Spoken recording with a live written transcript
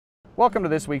Welcome to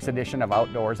this week's edition of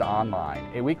Outdoors Online,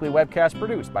 a weekly webcast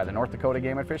produced by the North Dakota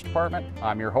Game and Fish Department.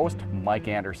 I'm your host, Mike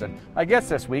Anderson. My guest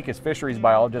this week is Fisheries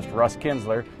Biologist Russ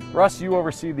Kinzler. Russ, you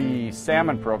oversee the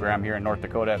salmon program here in North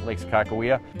Dakota at Lake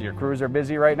Sakakawea. Your crews are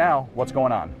busy right now. What's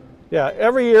going on? Yeah,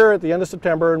 every year at the end of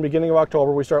September and beginning of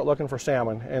October, we start looking for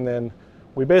salmon, and then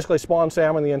we basically spawn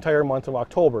salmon the entire month of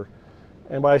October.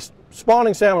 And by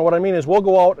spawning salmon, what I mean is we'll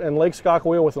go out in Lake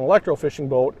Sakakawea with an electro-fishing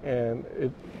boat, and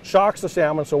it shocks the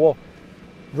salmon, so we'll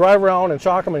drive around and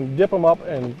shock them and dip them up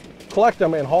and collect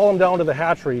them and haul them down to the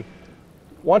hatchery.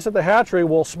 Once at the hatchery,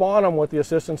 we'll spawn them with the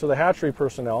assistance of the hatchery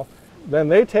personnel. Then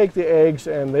they take the eggs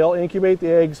and they'll incubate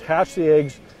the eggs, hatch the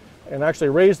eggs, and actually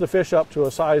raise the fish up to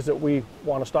a size that we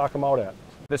want to stock them out at.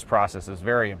 This process is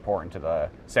very important to the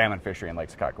salmon fishery in Lake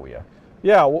Sakakawea.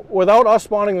 Yeah, without us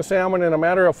spawning the salmon, in a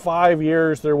matter of 5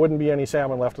 years, there wouldn't be any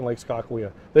salmon left in Lake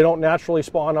Sakakawea. They don't naturally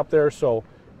spawn up there, so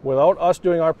without us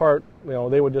doing our part,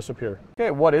 they would disappear.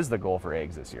 Okay, what is the goal for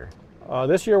eggs this year?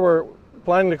 This year we're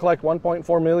planning to collect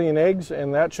 1.4 million eggs,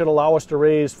 and that should allow us to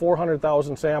raise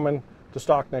 400,000 salmon to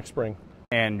stock next spring.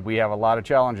 And we have a lot of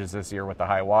challenges this year with the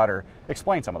high water.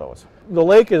 Explain some of those. The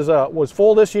lake was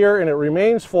full this year, and it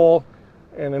remains full,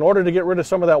 and in order to get rid of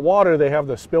some of that water, they have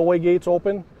the spillway gates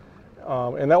open.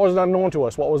 And that was unknown to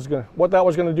us, what that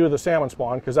was going to do to the salmon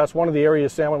spawn, because that's one of the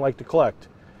areas salmon like to collect.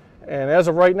 And as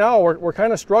of right now, we're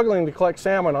kind of struggling to collect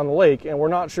salmon on the lake, and we're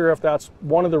not sure if that's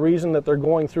one of the reasons that they're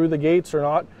going through the gates or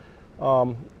not.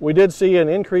 We did see an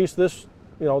increase this,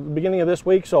 the beginning of this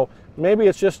week, so maybe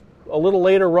it's just a little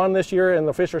later run this year and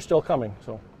the fish are still coming.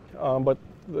 So, but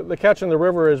the catch in the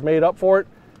river is made up for it,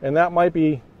 and that might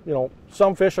be,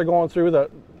 some fish are going through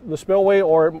the spillway,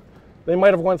 or they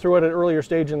might have gone through it at an earlier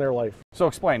stage in their life. So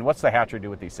explain, what's the hatchery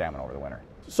do with these salmon over the winter?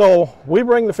 So we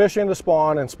bring the fish in to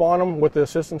spawn and spawn them with the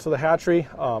assistance of the hatchery.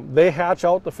 They hatch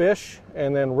out the fish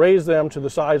and then raise them to the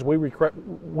size we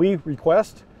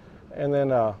request. And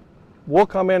then we'll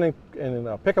come in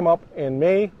and pick them up in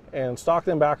May and stock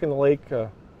them back in the lake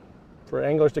for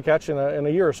anglers to catch in a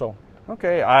year or so.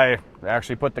 Okay, I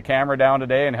actually put the camera down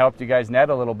today and helped you guys net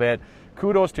a little bit.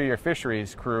 Kudos to your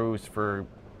fisheries crews for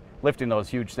lifting those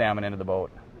huge salmon into the boat.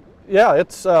 Yeah,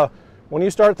 it's when you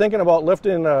start thinking about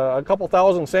lifting a couple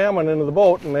thousand salmon into the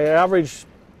boat and they average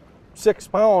 6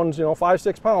 pounds,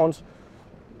 5-6 pounds,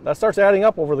 that starts adding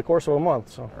up over the course of a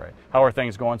month. So. All right. How are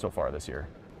things going so far this year?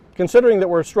 Considering that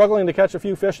we're struggling to catch a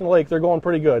few fish in the lake, they're going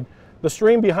pretty good. The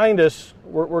stream behind us,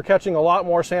 we're catching a lot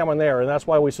more salmon there, and that's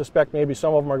why we suspect maybe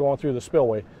some of them are going through the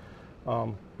spillway.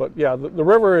 But yeah, the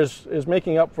river is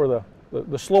making up for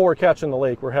the slower catch in the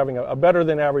lake. We're having a better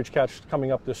than average catch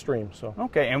coming up this stream. So.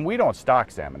 Okay, and we don't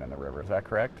stock salmon in the river, is that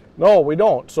correct? No, we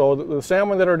don't. So the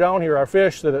salmon that are down here are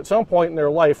fish that at some point in their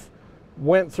life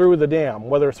went through the dam,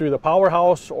 whether through the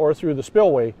powerhouse or through the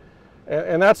spillway.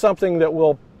 And that's something that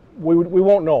we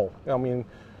won't know. I mean,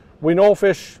 we know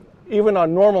fish, even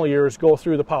on normal years, go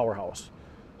through the powerhouse.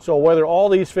 So whether all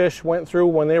these fish went through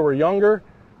when they were younger,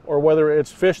 or whether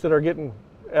it's fish that are getting,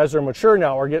 as they're mature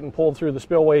now, are getting pulled through the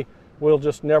spillway, we'll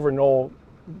just never know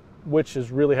which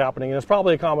is really happening, and it's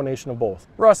probably a combination of both.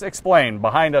 Russ, explain.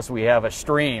 Behind us we have a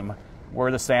stream where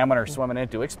the salmon are swimming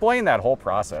into. Explain that whole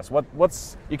process.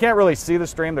 You can't really see the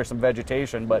stream, there's some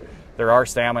vegetation, but there are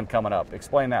salmon coming up.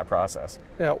 Explain that process.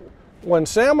 Yeah, when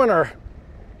salmon are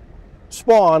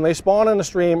spawn, they spawn in the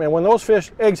stream, and when those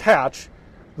eggs hatch,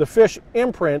 the fish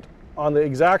imprint on the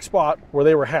exact spot where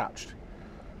they were hatched.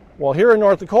 Well, here in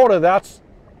North Dakota, that's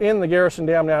in the Garrison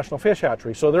Dam National Fish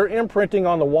Hatchery. So they're imprinting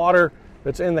on the water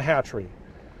that's in the hatchery.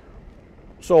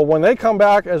 So when they come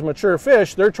back as mature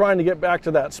fish, they're trying to get back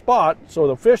to that spot. So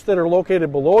the fish that are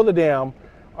located below the dam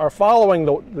are following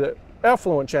the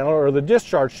effluent channel or the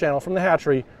discharge channel from the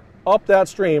hatchery up that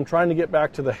stream, trying to get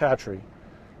back to the hatchery.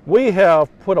 We have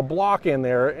put a block in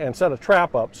there and set a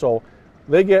trap up. So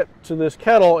they get to this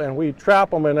kettle and we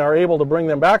trap them and are able to bring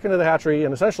them back into the hatchery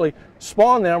and essentially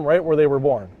spawn them right where they were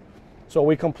born. So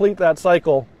we complete that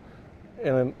cycle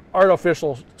in an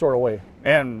artificial sort of way.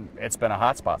 And it's been a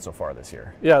hot spot so far this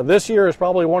year. Yeah, this year is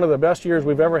probably one of the best years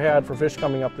we've ever had for fish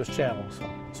coming up this channel.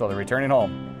 So they're returning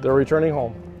home. They're returning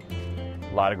home.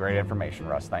 A lot of great information,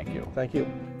 Russ. Thank you. Thank you.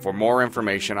 For more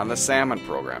information on the salmon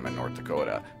program in North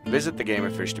Dakota, visit the Game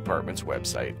and Fish Department's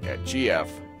website at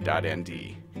gf.nd.gov.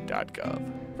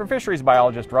 For Fisheries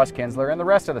Biologist Russ Kinzler and the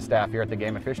rest of the staff here at the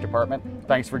Game and Fish Department,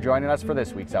 thanks for joining us for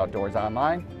this week's Outdoors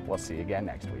Online. We'll see you again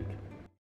next week.